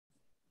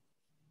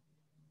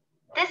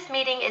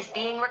meeting is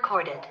being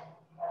recorded.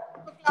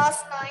 So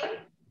class 9,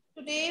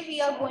 today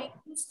we are going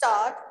to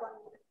start,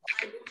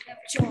 I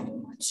don't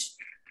have much.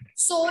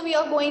 So we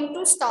are going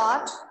to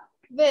start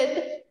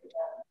with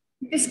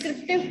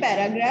descriptive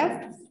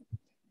paragraph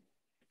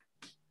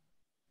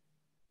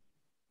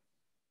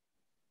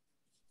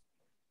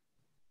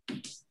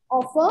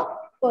of a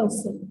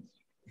person.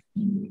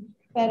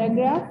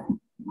 Paragraph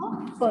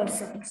of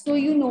person. So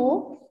you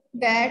know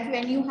that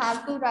when you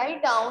have to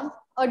write down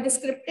a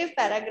descriptive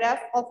paragraph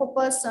of a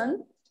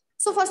person.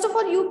 So first of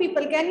all, you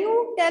people, can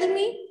you tell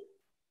me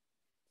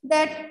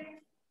that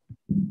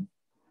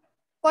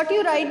what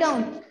you write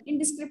down in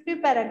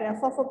descriptive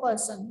paragraph of a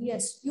person?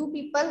 Yes, you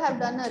people have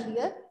done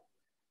earlier.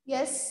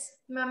 Yes.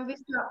 Ma'am,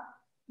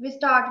 we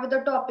start with the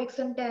topic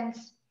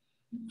sentence.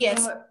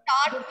 Yes.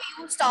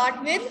 You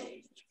start with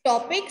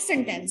topic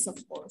sentence,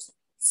 of course.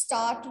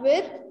 Start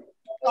with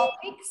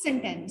topic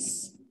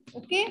sentence.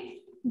 Okay.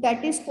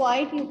 That is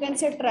quite, you can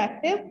say,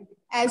 attractive,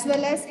 as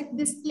well as it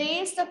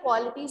displays the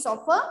qualities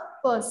of a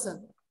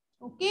person.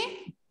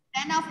 Okay.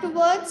 Then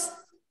afterwards,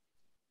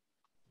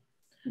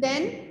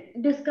 then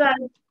describe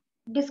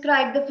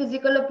the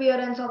physical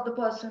appearance of the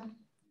person.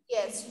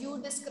 Yes, you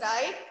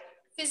describe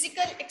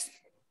physical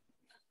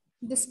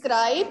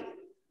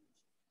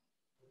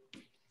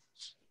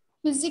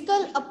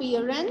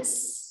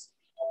appearance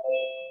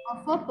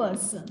of a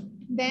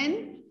person.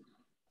 Then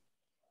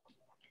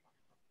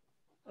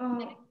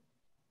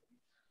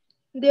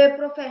their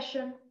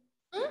profession.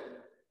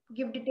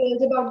 Give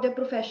details about their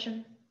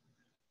profession.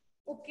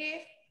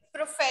 Okay,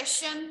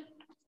 profession,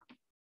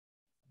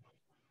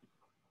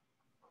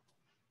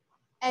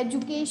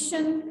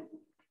 education,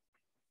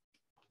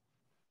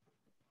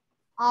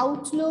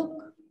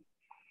 outlook,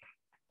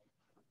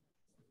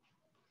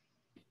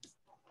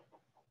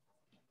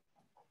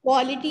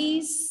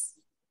 qualities.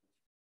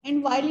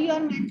 And while you are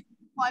mentioning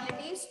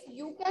qualities,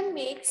 you can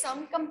make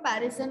some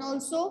comparison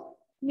also.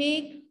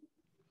 Make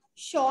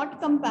short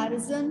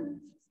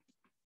comparison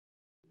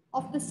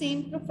of the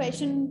same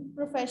profession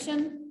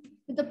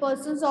with the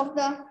persons of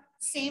the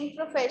same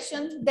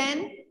profession.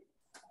 Then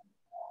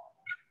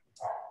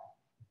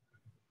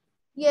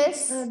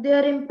yes,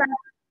 their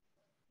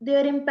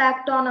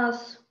impact on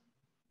us.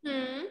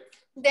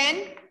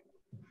 Then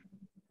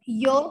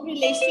your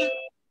relation,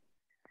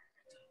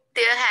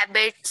 their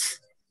habits.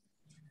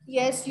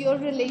 Yes, your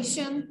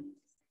relation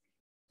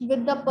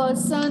with the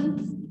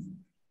person.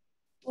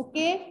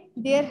 Okay,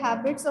 their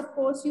habits, of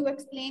course, you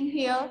explain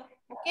here.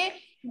 Okay,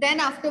 then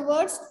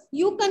afterwards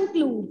you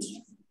conclude.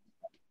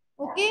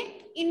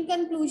 Okay, in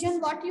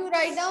conclusion, what you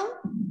write down?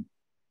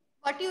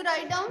 What you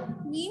write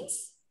down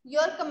means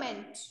your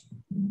comment.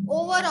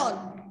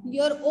 Overall,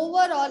 your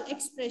overall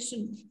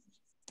expression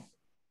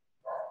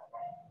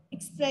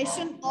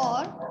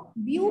or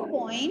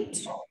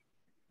viewpoint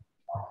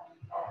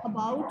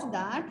about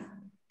that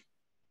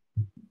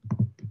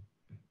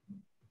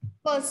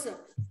person.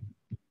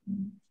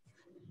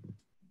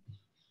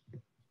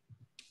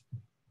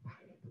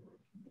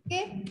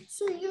 Okay,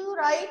 so you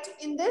write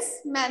in this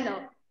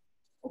manner.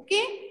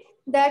 Okay,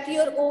 that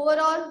your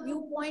overall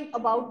viewpoint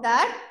about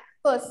that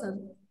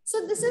person.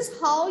 So this is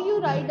how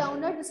you write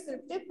down a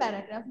descriptive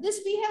paragraph.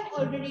 This we have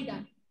already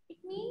done. It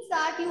means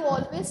that you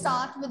always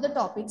start with the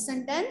topic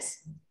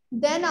sentence.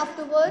 Then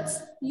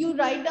afterwards, you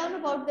write down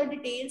about the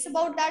details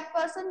about that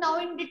person. Now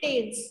in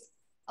details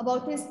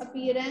about his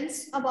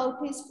appearance,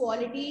 about his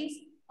qualities,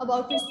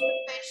 about his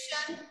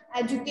profession,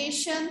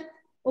 education.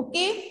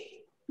 Okay.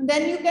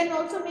 Then you can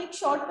also make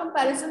short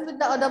comparison with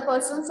the other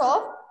persons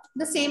of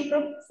the same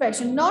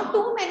profession. Not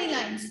too many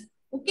lines.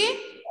 Okay.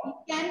 It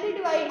can be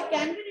divided, it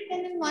can be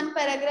written in one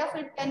paragraph.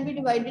 It can be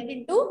divided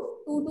into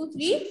 2 to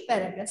 3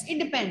 paragraphs. It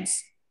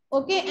depends.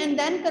 Okay. And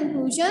then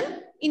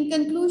conclusion. In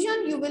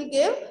conclusion, you will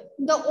give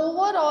the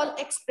overall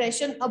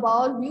expression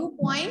about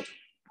viewpoint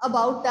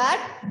about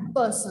that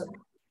person.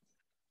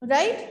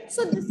 Right.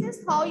 So this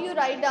is how you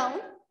write down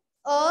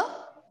a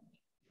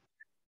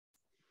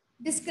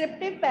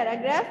descriptive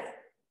paragraph.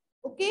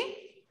 Okay.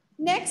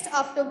 Next,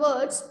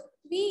 afterwards,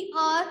 we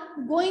are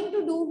going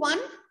to do one,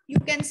 you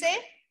can say,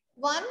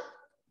 one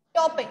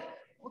topic.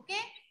 Okay.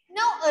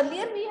 Now,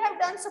 earlier we have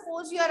done,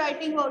 suppose you are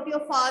writing about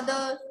your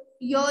father,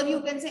 your, you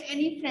can say,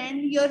 any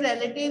friend, your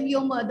relative,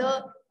 your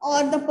mother,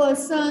 or the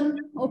person.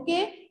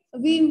 Okay.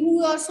 We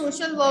who are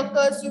social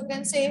workers, you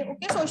can say,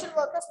 okay, social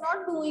workers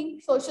not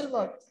doing social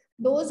work.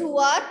 Those who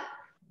are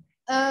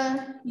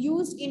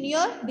used in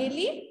your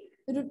daily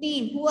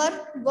routine, who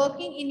are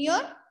working in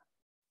your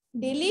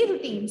daily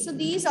routine. So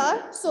these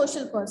are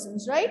social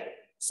persons, right?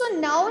 So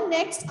now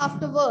next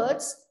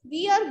afterwards,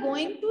 we are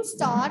going to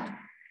start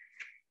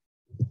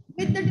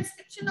with the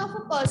description of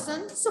a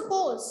person.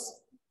 Suppose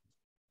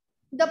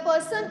the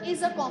person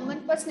is a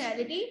common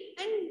personality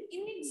and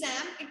in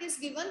exam, it is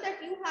given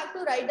that you have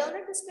to write down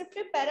a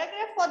descriptive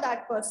paragraph for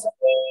that person.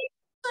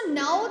 So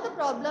now the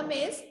problem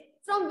is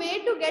from where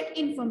to get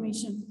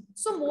information.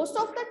 So most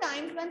of the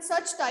times when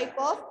such type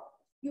of,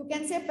 you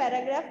can say,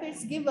 paragraph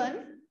is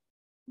given,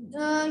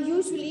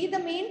 usually the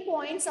main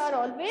points are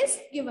always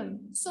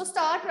given. So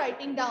start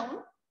writing down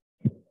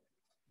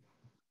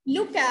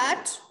Look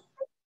at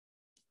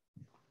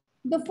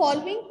the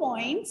following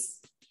points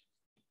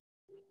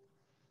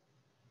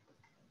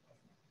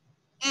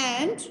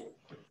and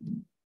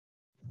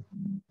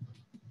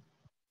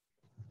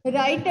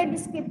write a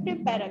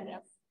descriptive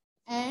paragraph.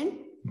 And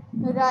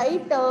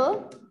write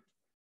a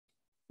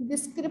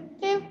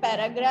descriptive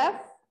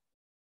paragraph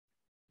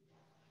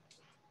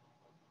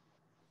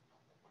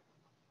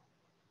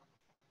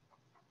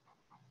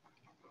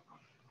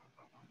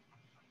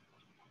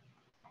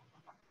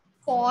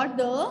for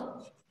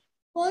the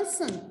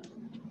person.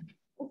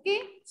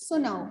 Okay, so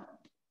now,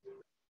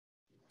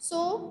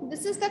 so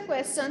this is the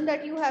question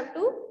that you have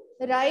to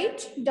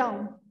write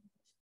down.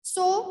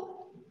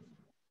 So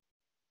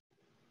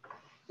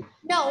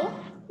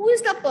now, who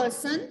is the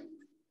person?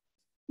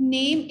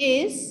 Name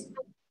is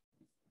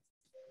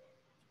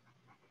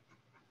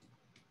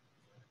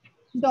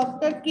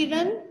Dr.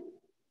 Kiran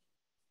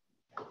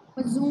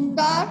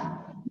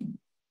Mazumdar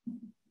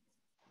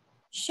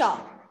Shah.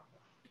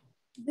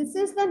 This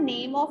is the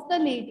name of the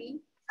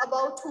lady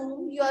about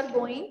whom you are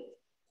going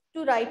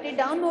to write it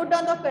down. Note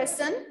down the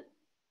question.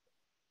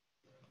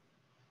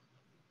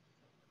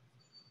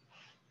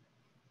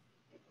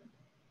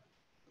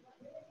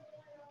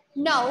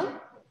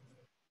 Now,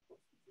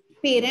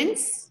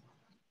 parents,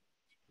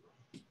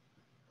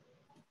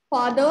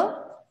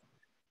 father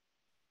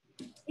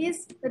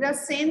is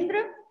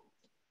Rasendra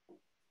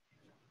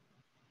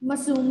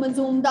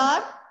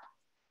Mazumdar.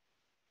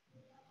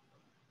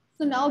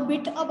 So now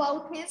bit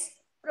about his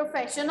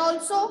profession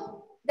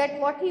also, that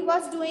what he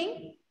was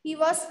doing. He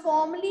was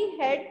formerly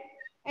head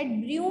at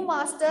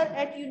brewmaster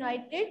at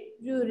United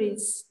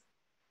Breweries.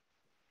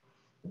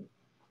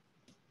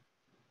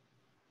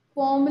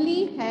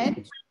 Formerly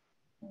head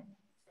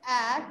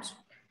at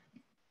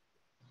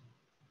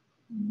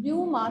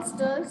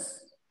brewmasters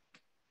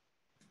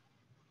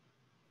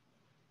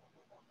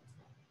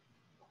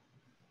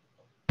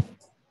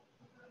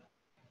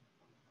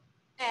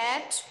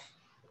at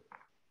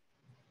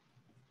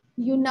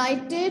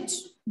United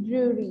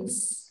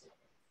Breweries.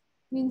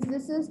 Means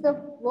this is the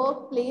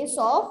workplace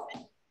of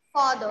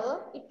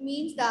father. It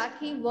means that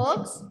he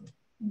works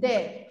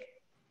there.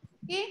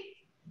 Okay.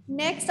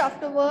 Next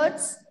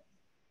afterwards,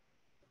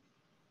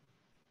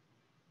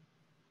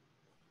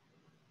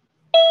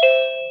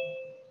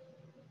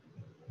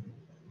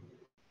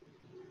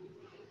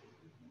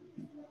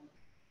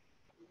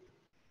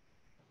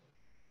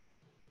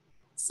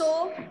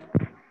 so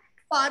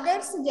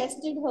father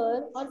suggested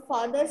her, or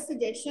father's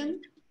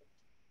suggestion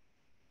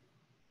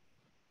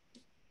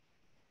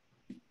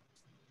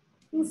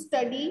to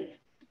study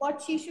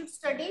what she should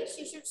study.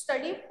 She should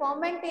study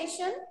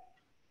fermentation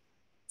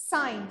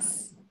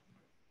science.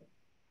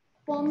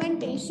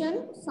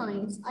 Fermentation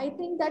science. I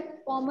think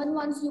that common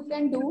ones you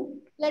can do.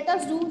 Let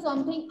us do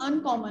something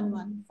uncommon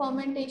one.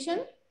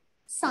 Fermentation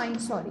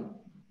science, sorry.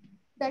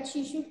 That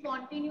she should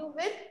continue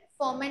with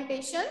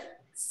fermentation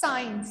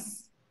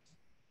science.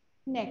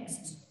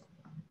 Next.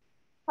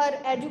 Her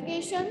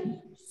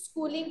education,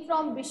 schooling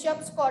from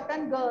Bishop's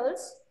Cotton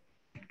Girls.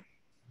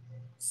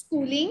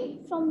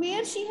 Schooling, from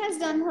where she has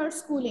done her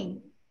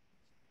schooling?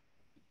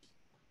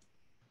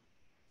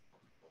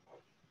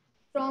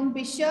 From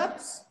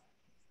Bishop's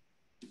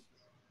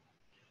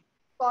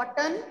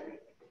Cotton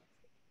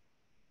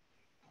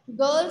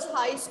Girls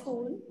High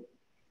School.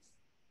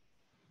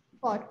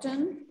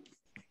 Cotton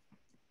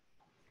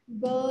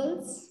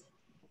Girls,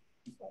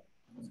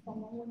 this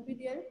comma won't be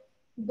there.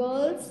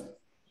 Girls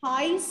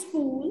High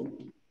School.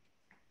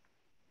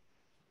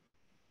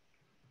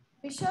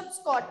 Bishop's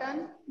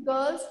Cotton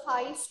Girls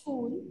High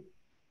School.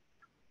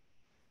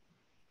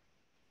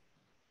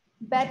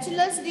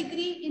 Bachelor's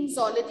degree in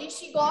zoology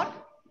she got.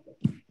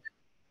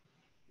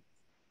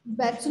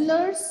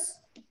 Bachelor's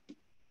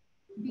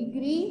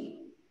degree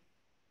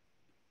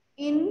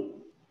in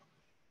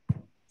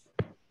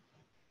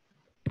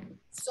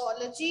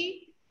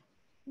zoology.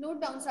 Note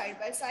down side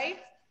by side.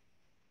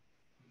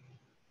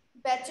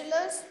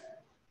 Bachelor's.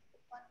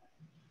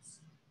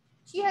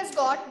 She has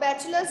got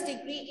bachelor's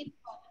degree in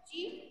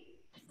zoology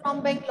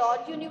from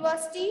Bangalore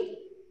University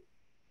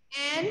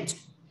and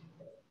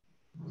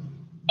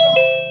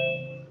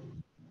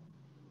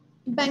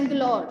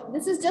Bangalore.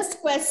 This is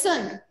just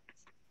question.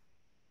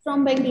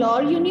 From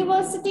Bangalore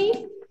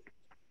University,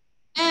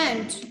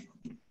 and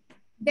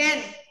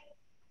then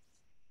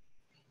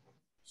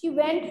she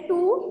went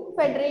to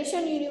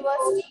Federation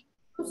University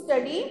to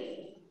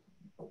study.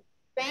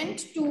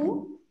 Went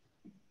to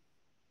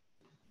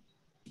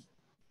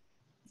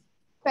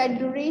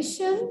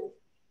Federation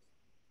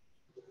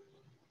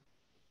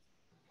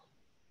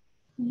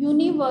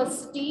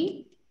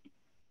University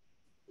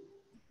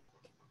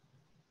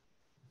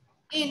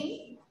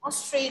in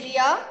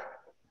Australia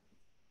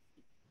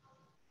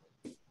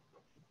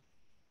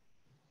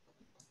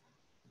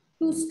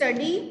to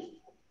study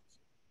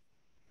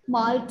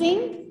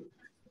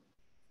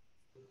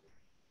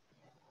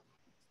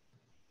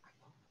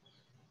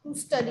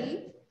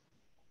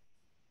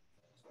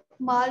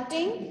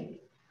malting,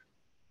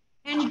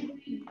 and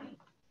brewing.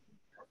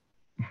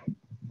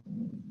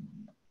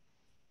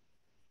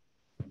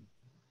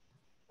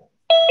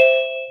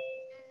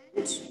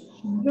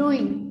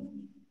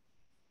 brewing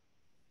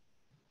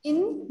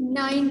in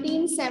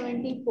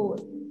 1974,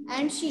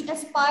 and she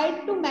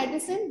aspired to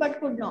medicine but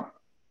could not.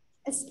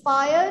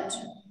 Aspired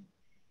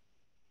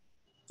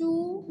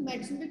to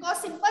medicine,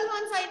 because simple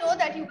ones I know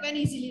that you can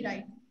easily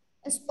write.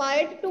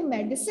 Aspired to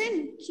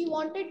medicine. She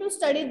wanted to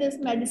study this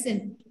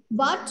medicine,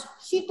 but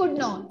she could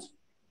not.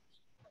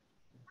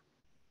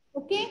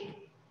 Okay,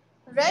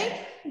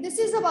 right? This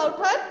is about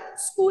her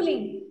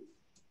schooling.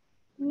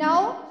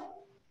 Now,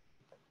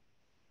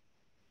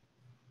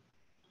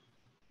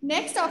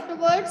 next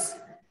afterwards,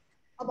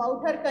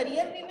 about her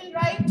career we will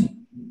write.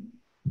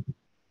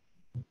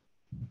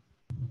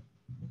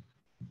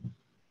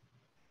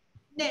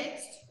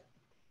 Next,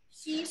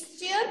 she is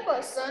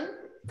chairperson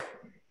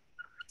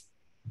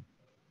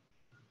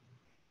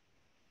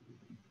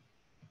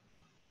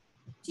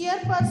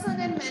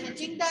and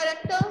managing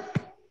director.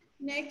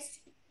 Next,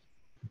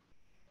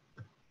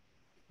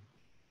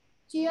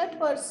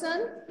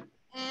 chairperson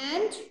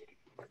and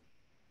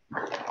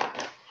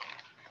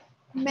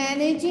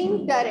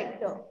managing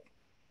director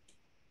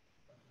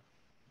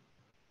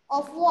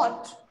of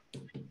what?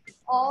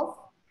 Of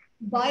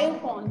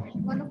Biocon,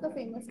 one of the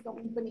famous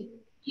company.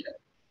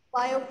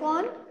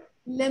 Biocon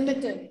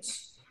Limited.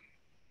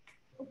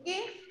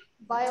 Okay,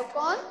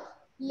 Biocon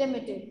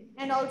Limited,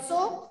 and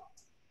also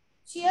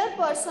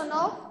chairperson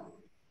of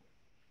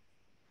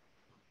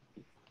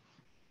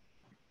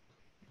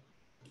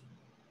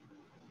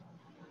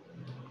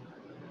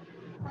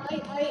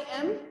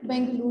IIM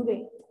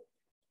Bengaluru.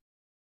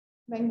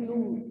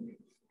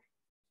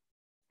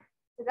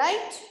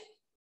 Right?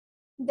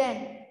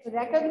 Then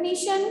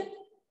recognition.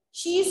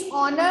 She is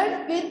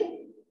honored with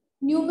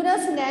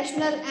numerous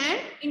national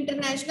and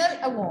international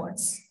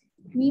awards.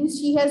 Means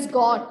she has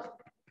got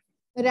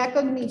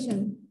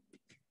recognition.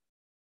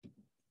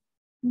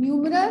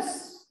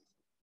 Numerous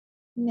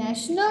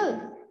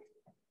national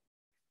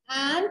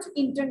and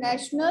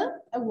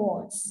international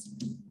awards.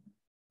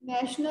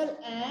 National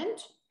and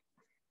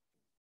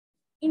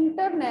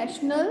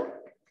international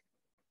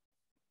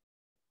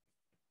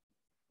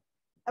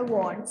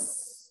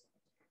awards.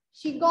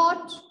 She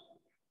got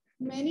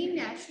many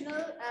national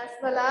as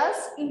well as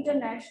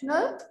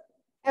international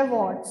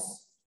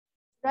awards,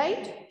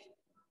 right?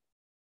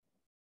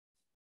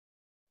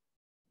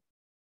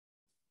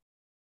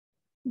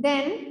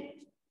 Then,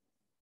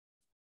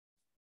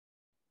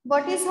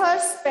 what is her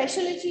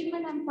special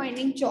achievement? I'm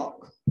finding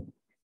chalk.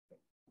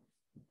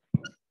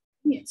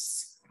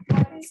 Yes.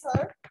 What is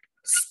her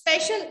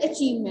special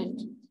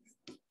achievement?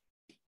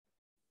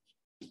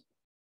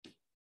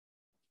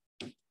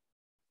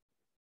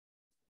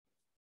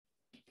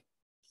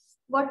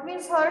 What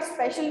is her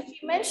special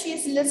achievement? She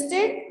is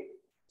listed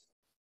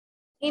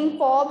in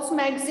Forbes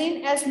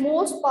magazine as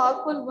most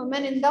powerful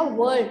women in the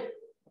world.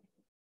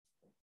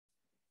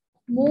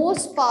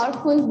 Most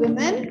powerful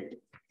women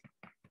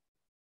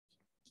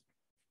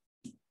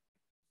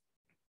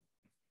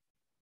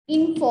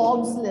in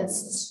Forbes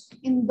list.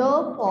 In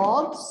the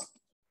Forbes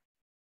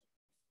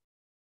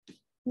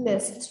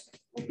list.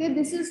 Okay,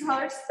 this is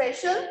her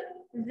special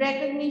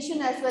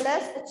recognition as well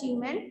as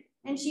achievement.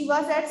 And she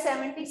was at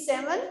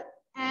 77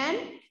 and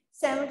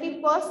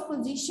 71st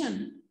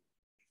position.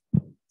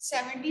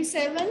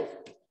 77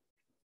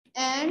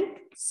 and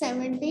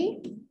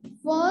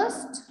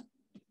 71st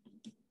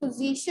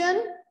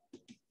position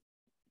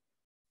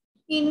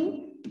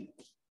in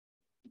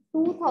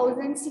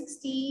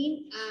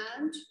 2016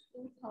 and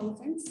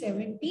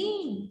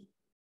 2017.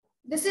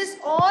 This is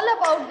all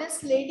about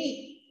this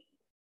lady.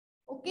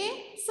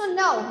 Okay, so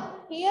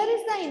now here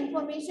is the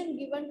information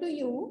given to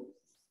you.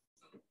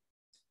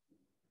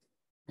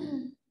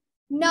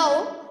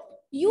 Now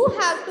you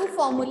have to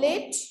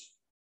formulate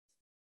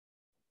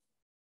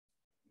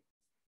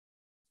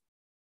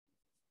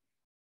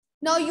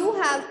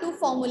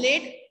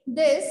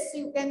this,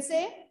 you can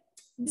say,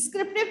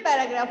 descriptive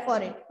paragraph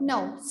for it.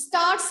 Now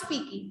start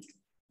speaking.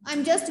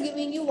 I'm just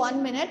giving you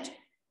 1 minute.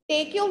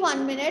 Take your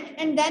 1 minute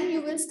and then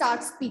you will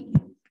start speaking.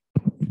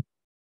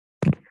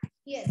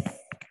 Yes.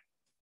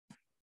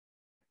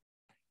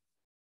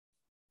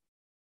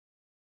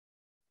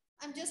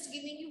 I'm just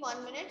giving you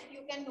 1 minute.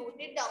 You can note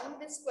it down,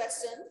 this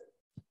question.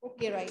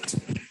 Okay, right.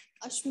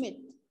 Ashmit,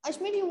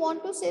 you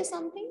want to say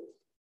something?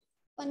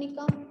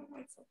 Panika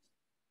also.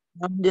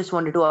 I just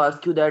wanted to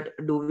ask you that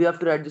do we have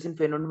to write this in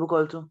fair notebook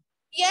also?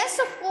 Yes,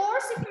 of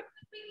course. If it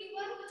will be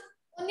given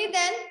only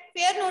then,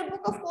 fair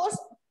notebook, of course.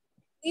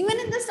 Even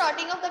in the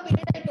starting of the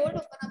period, I told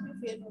open up your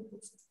fair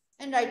notebooks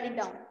and write it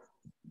down.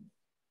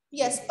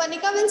 Yes,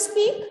 Panika will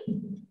speak.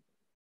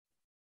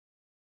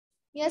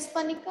 Yes,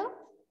 Panika.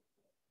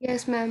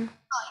 Yes, ma'am.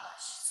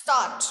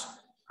 Start.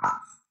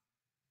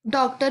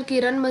 Dr.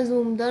 Kiran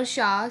Mazumdar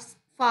Shah's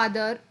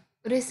father,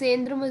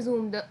 Risendra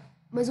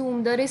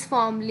Mazumdar, is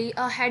formerly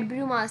a head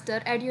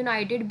brewmaster at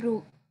United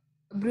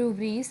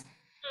Breweries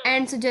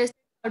and suggested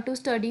her to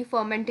study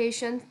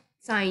fermentation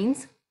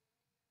science.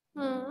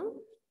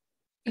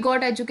 She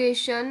got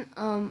education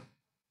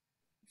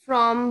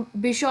from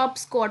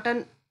Bishop's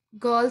Cotton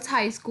Girls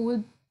High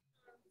School,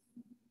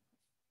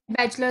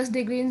 bachelor's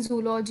degree in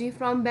zoology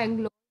from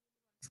Bangalore,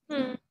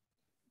 Hmm.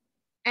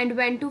 and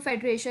went to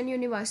Federation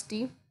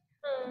University,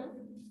 Hmm.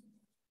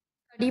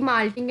 study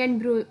malting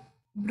and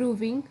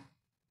brewing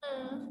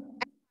Hmm.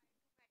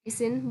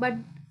 medicine,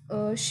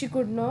 but she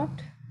could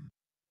not.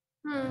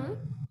 Hmm.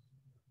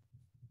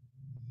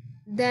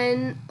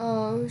 Then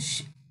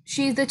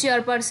she is the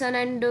chairperson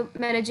and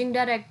managing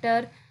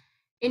director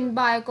in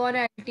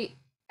Biocon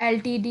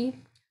Ltd,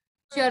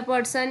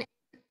 chairperson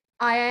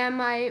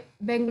IIMI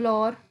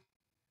Bangalore.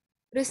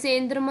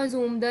 Risendra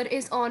Mazumdar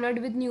is honored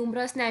with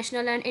numerous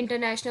national and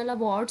international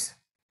awards,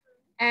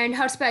 and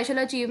her special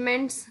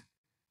achievements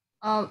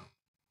uh,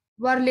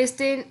 were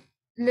listed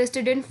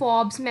in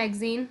Forbes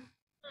magazine,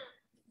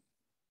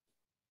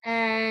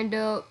 and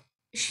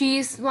she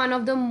is one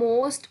of the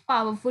most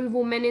powerful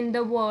women in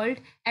the world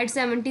at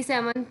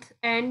 77th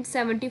and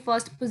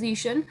 71st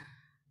position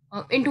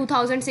in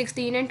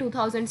 2016 and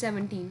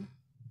 2017.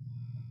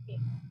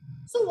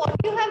 So what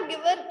you have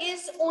given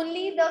is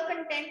only the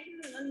content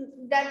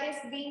that is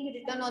being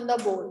written on the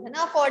board. And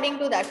according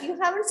to that, you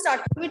haven't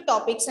started with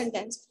topic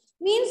sentence.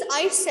 Means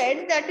I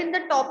said that in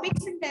the topic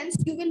sentence,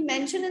 you will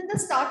mention in the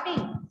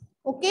starting.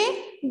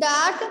 Okay,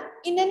 that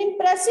in an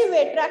impressive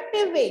way,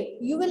 attractive way,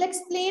 you will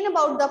explain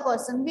about the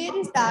person. Where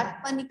is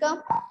that,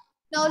 Manika?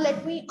 Now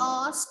let me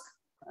ask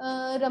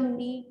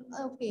Ramneek.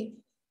 Okay,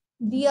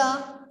 Diya.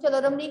 चलो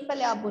रमनीक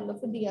पहले आप बोलो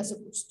फिर दिया से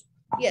पूछते.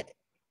 Yes.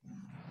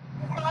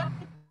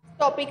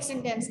 Topic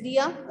sentence.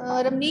 Diya,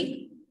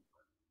 Ramneek.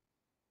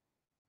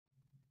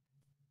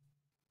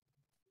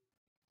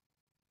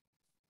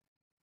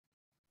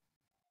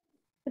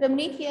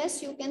 Ramneek,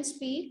 yes, you can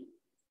speak.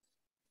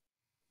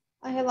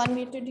 I have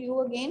unmuted you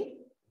again.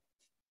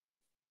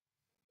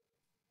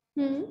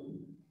 Hmm.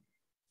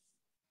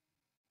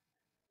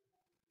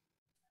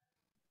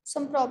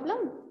 Some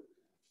problem?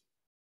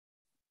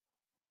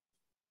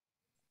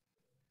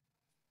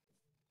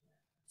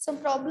 Some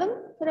problem,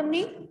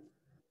 Ramneek?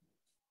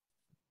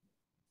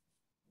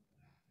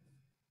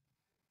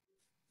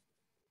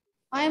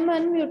 I am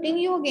unmuting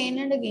you again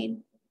and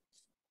again.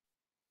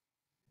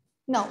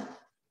 Now,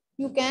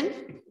 you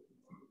can.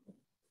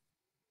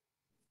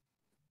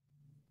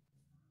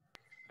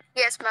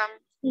 Yes, ma'am.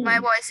 My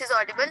Hmm. voice is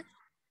audible.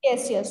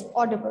 Yes, yes,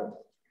 audible.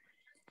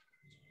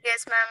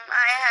 Yes, ma'am.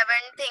 I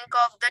haven't think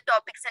of the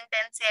topic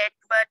sentence yet,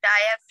 but I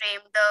have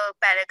framed the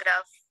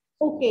paragraph.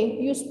 Okay,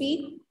 you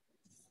speak.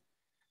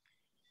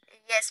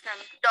 Yes, ma'am.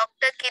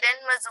 Dr.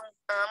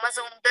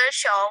 Mazumdar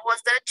Shaw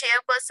was the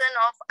chairperson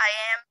of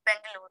IIM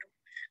Bangalore.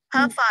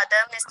 Her Hmm.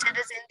 father, Mr.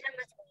 Rajendra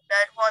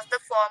Mazumdar, was the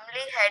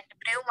formerly head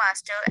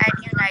brewmaster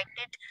at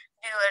United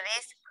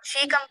Breweries.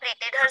 She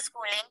completed her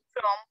schooling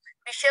from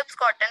Bishop's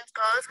Cotton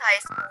Girls High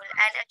School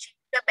and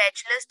achieved a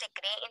bachelor's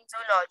degree in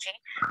zoology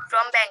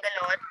from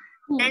Bangalore.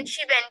 Then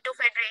she went to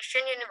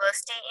Federation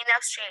University in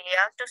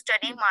Australia to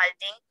study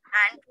malting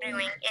and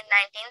brewing in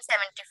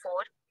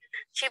 1974.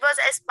 She was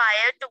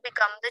aspired to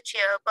become the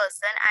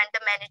chairperson and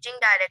the managing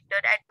director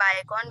at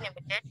Biocon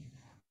Limited.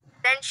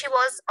 Then she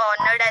was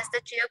honored as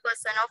the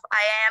chairperson of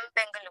IIM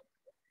Bangalore.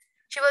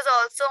 She was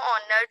also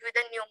honored with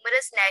the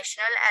numerous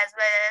national as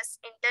well as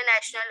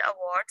international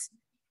awards.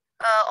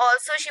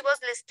 Also, she was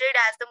listed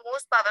as the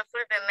most powerful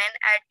women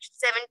at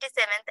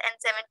 77th and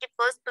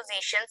 71st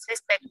positions,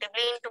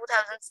 respectively, in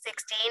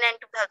 2016 and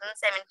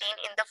 2017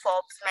 in the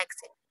Forbes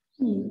magazine.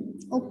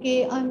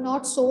 Okay, I'm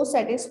not so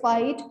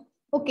satisfied.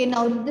 Okay,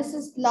 now this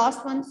is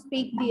last one.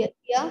 Speak, dear.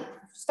 Yeah,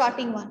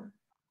 starting one.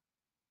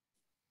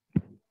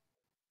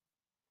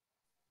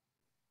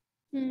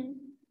 Hmm.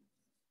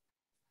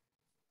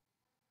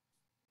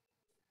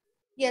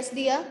 Yes,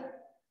 Dia.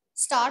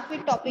 Start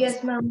with topics.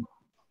 Yes, ma'am.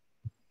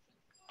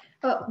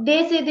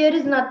 They say there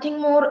is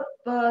nothing more.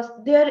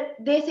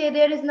 They say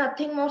there is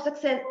nothing more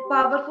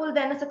powerful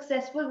than a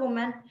successful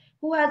woman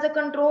who has a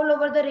control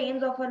over the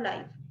reins of her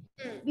life.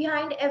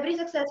 Behind every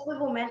successful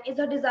woman is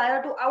a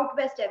desire to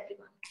outbest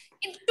everyone.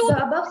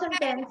 The above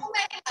sentence. Too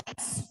many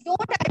lines.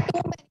 Don't add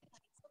too many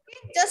lines.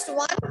 Okay, just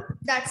one.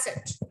 That's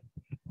it.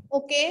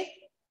 Okay.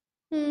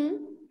 Hmm.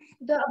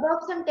 The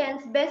above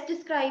sentence best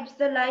describes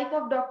the life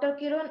of Dr.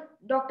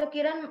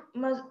 Kiran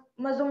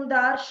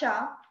Mazumdar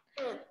Shah.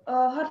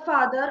 Her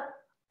father,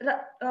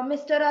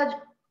 Mr.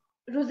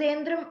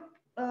 Ruzendra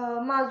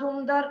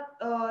Mazumdar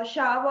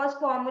Shah, was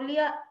formerly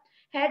a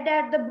head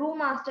at the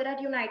brewmaster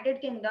at United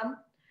Kingdom.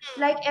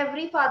 Like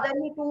every father,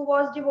 he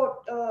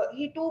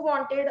too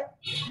wanted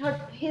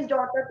his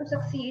daughter to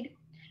succeed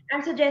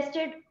and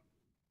suggested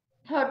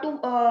her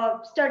to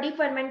study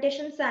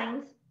fermentation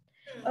science.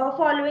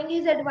 Following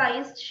his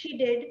advice, she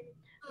did.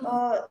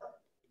 Uh,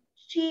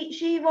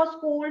 she was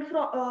schooled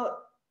from.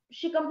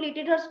 She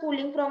completed her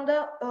schooling from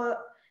the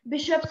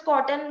Bishop's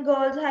Cotton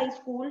Girls High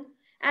School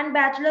and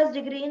bachelor's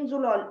degree in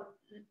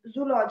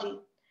zoology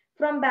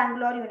from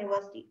Bangalore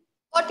University.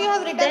 What you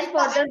have written in Then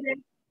further, the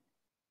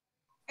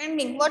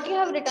ending? What you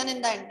have written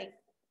in the ending?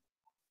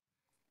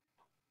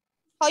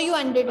 How you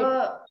ended it?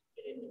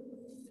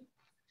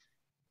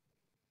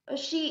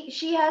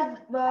 She has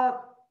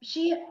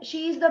she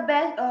is the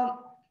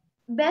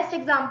best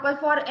example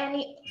for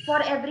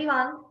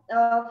everyone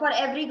for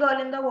every girl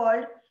in the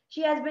world.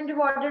 She has been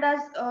rewarded as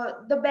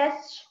the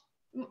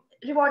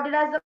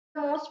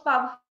most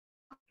powerful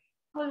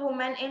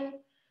woman in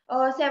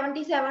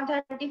 77th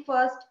and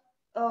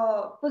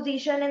 71st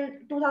position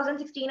in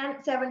 2016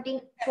 and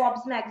 17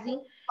 Forbes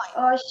magazine.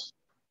 Fine. Uh,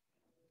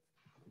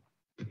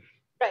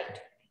 Right.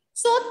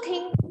 So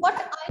what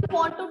I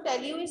want to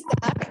tell you is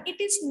that it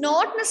is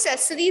not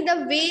necessary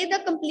the way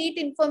the complete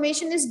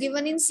information is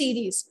given in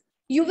series.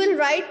 You will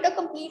write the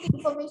complete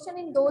information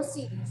in those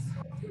series.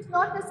 It is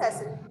not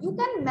necessary. You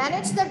can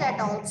manage the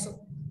data also.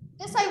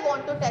 This I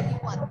want to tell you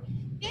one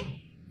thing.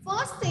 Okay.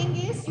 First thing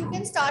is you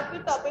can start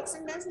with topic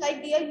sentence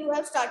like dear you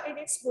have started,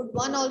 it's good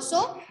one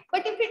also.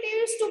 But if it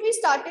is to be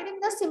started in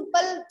the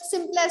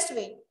simplest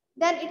way,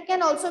 then it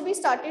can also be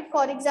started.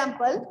 For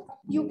example,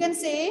 you can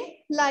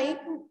say like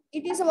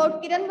it is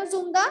about Kiran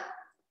Mazumdar.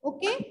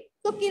 Okay.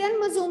 So Kiran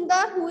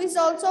Mazumdar, who is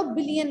also a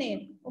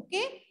billionaire.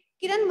 Okay.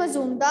 Kiran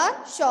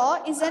Mazumdar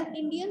Shaw is an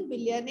Indian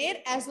billionaire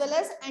as well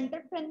as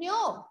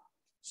entrepreneur.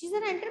 She's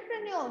an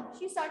entrepreneur.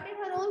 She started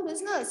her own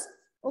business.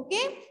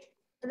 Okay.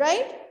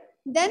 Right.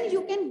 Then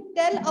you can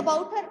tell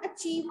about her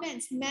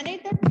achievements.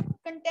 Manage the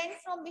content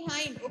from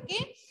behind.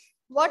 Okay.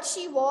 What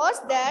she was,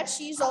 that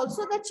she is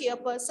also the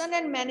chairperson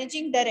and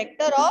managing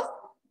director of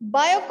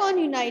Biocon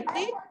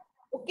United,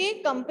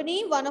 okay,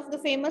 company, one of the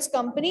famous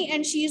company,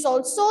 and she is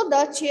also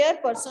the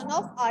chairperson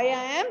of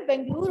IIM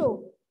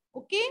Bengaluru.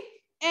 Okay.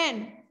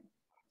 And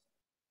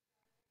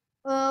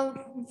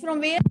from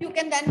where you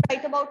can then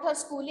write about her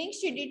schooling.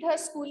 She did her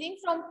schooling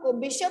from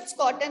Bishop's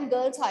Cotton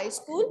Girls High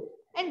School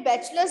and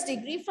bachelor's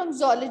degree from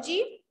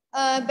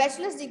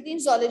bachelor's degree in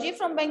zoology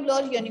from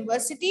Bangalore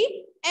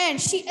University.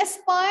 And she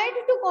aspired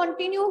to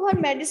continue her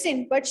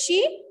medicine, but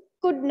she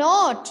could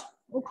not.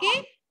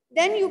 Okay.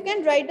 Then you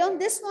can write down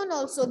this one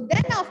also.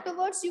 Then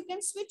afterwards, you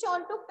can switch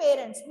on to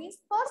parents. Means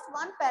first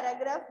one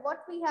paragraph,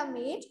 what we have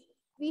made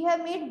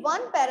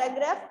one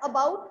paragraph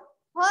about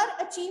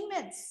her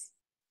achievements,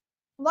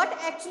 what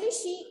actually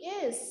she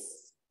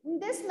is. In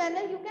this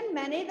manner, you can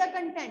manage the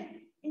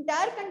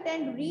entire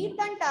content, read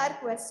the entire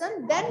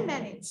question, then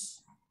manage.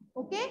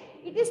 Okay.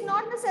 It is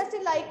not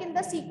necessary like in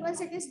the sequence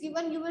it is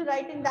given, you will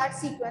write in that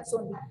sequence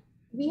only.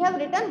 We have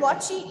written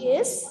what she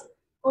is.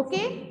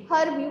 Okay.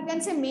 Her, you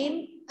can say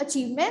main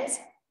achievements.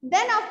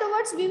 Then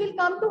afterwards, we will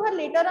come to her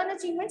later on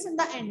achievements in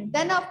the end.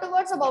 Then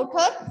afterwards about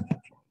her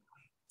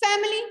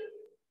family.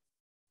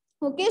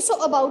 Okay.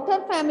 So about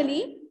her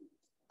family,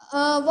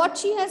 what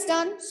she has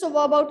done. So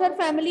about her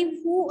family,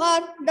 who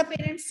are the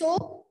parents?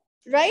 So,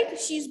 right,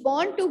 she's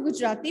born to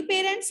Gujarati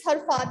parents.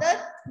 Her father,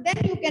 then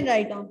you can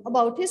write down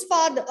about his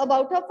father,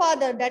 about her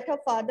father, that her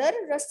father,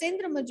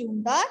 Rasendra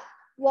Majumdar,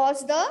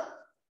 was the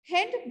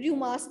head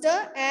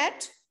brewmaster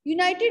at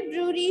United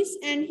Breweries,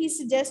 and he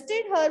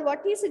suggested her,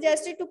 what he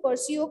suggested, to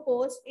pursue a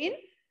course in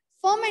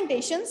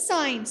fermentation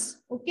science.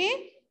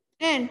 Okay.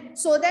 And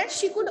so that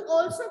she could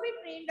also be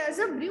trained as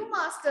a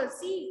brewmaster.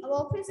 See,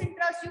 of his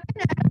interest, you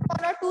can add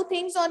one or two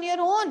things on your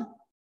own.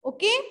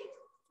 Okay.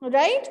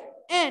 Right.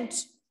 And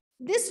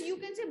this, you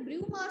can say,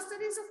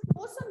 brewmaster is of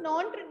course a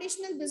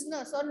non-traditional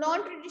business or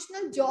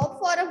non-traditional job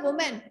for a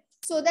woman,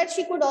 so that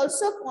she could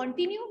also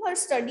continue her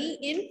study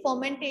in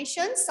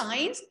fermentation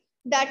science.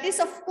 That is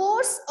of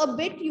course a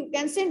bit, you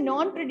can say,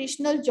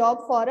 non-traditional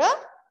job for a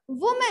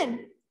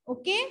woman.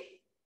 Okay.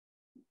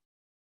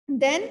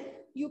 Then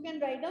you can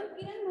write down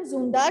Kiran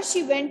Mazumdar.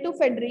 She went to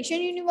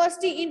Federation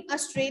University in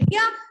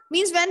Australia.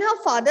 Means when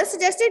her father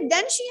suggested,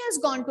 then she has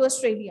gone to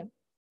Australia.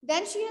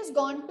 Then she has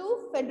gone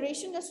to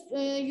Federation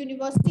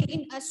University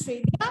in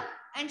Australia,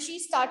 and she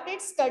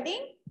started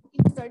studying.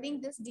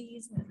 This D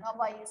is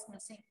Y is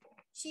missing.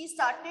 She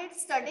started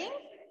studying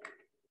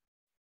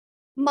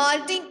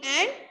malting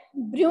and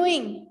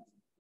brewing.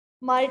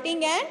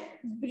 Malting and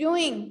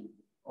brewing.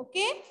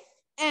 Okay.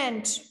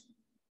 And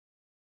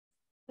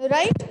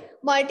right,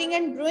 malting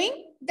and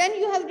brewing. Then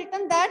you have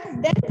written that.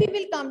 Then we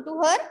will come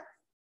to her.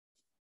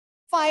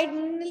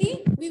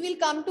 Finally, we will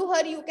come to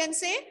her, you can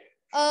say,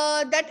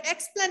 that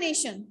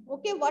explanation.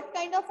 Okay, what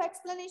kind of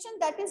explanation?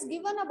 That is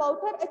given about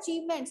her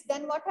achievements.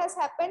 Then what has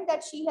happened,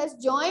 that she has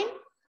joined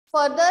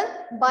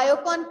further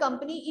Biocon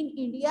company in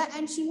India,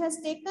 and she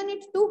has taken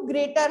it to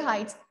greater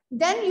heights.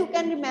 Then you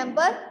can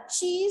remember,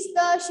 she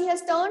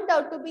has turned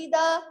out to be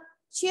the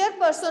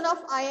chairperson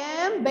of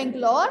IIM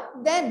Bangalore.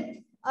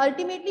 Then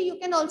ultimately you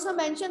can also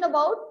mention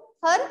about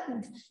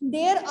her.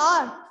 There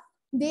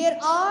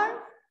are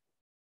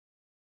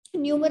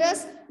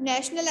numerous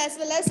national as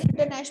well as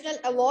international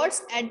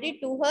awards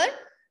added to her,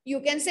 you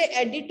can say,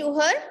 added to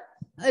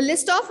her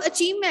list of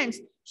achievements.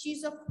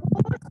 She's of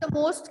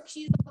course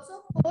she's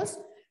also of course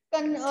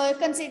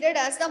considered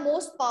as the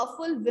most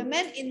powerful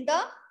women in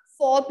the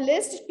Forbes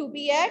list, to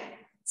be at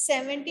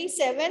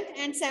 77th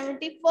and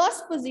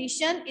 71st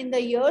position in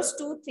the years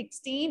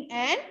 2016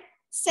 and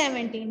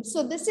 17.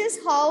 So this is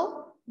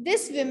how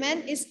this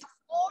woman is of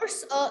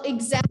course an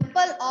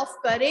example of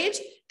courage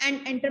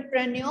and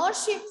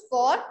entrepreneurship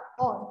for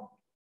all.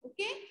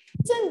 Okay.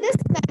 So in this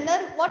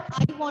manner, what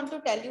I want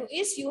to tell you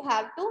is you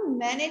have to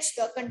manage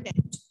the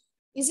content.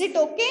 Is it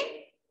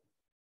okay?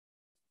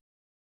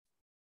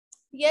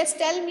 Yes,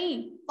 tell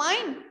me.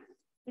 Fine.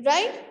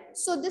 Right?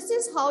 So this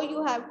is how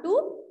you have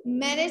to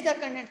manage the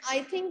content.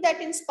 I think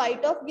that in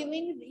spite of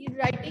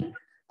writing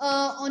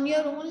on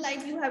your own,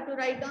 like you have to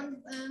write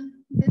on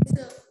this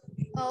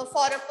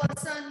for a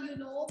person, you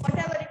know,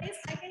 whatever it is,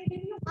 I can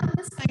give you one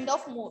this kind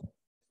of mode.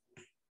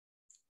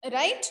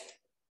 Right?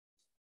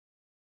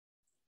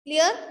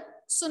 Clear?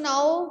 So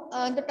now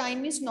the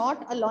time is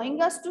not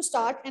allowing us to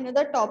start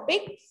another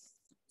topic.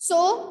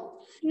 So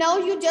now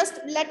you just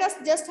let us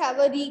just have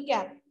a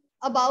recap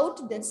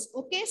about this.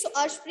 Okay, so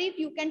Arshpreet,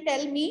 you can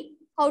tell me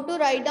how to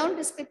write down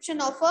description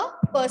of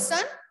a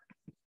person.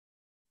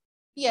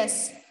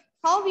 Yes,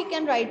 how we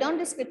can write down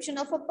description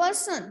of a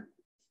person.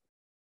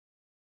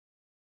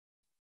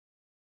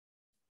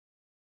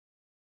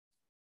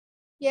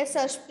 Yes,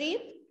 Arshpreet.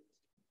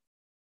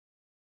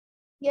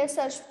 Yes,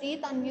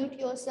 Arshpreet, unmute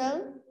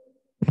yourself.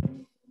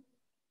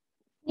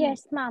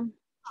 Yes, ma'am.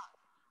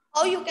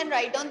 How you can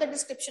write down the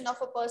description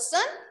of a person?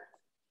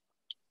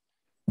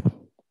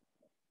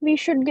 We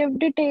should give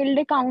detailed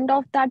account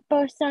of that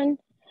person.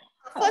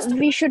 First of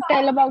We should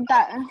tell about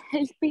that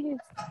his behavior.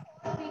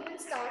 all, we will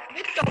start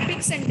with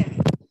topic sentence.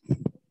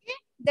 Okay?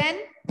 Then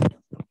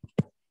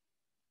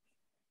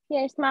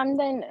Yes, ma'am.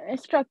 Then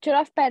structure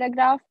of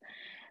paragraph.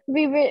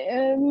 We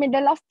will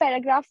middle of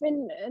paragraph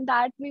in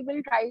that we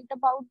will write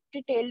about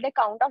detailed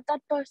account of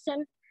that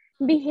person,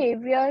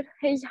 behavior,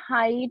 his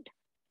height,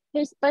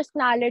 his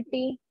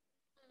personality,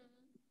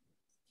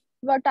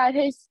 what are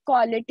his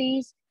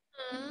qualities,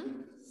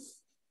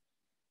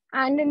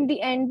 and in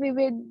the end we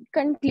will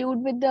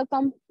conclude with the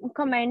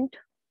comment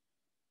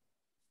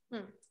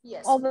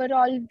yes.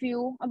 overall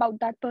view about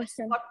that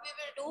person. What we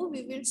will do,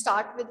 we will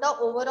start with the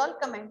overall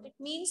comment. It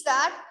means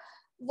that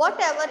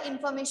whatever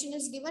information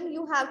is given,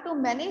 you have to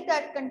manage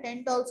that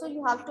content also.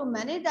 You have to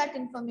manage that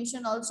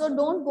information also.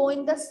 Don't go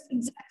in the exact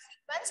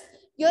sequence.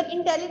 Your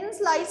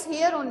intelligence lies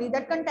here only.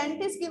 That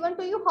content is given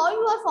to you, how you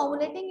are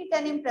formulating it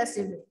an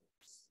impressive way.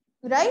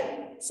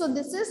 Right? So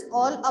this is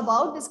all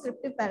about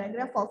descriptive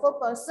paragraph of a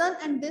person,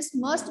 and this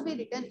must be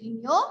written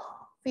in your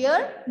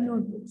fair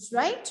notebooks,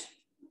 right?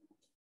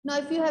 Now,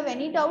 if you have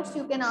any doubts,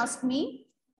 you can ask me.